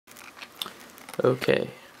Okay,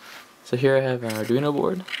 so here I have an Arduino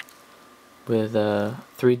board with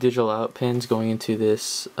 3 digital out pins going into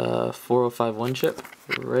this 4051 chip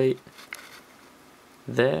right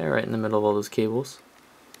there, right in the middle of all those cables.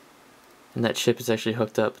 And that chip is actually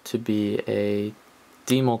hooked up to be a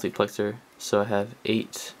demultiplexer, so I have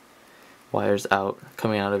 8 wires out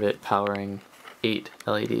coming out of it powering 8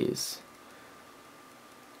 LEDs.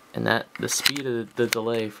 And the speed of the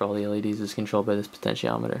delay for all the LEDs is controlled by this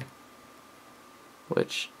potentiometer,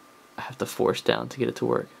 which I have to force down to get it to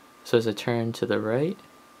work. So as I turn to the right,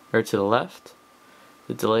 or to the left,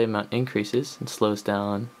 the delay amount increases and slows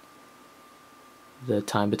down the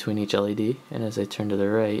time between each LED, and as I turn to the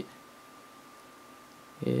right,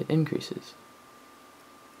 it increases.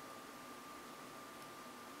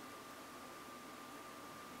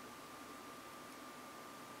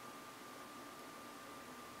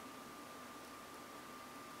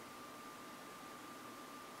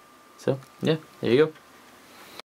 So, yeah, there you go.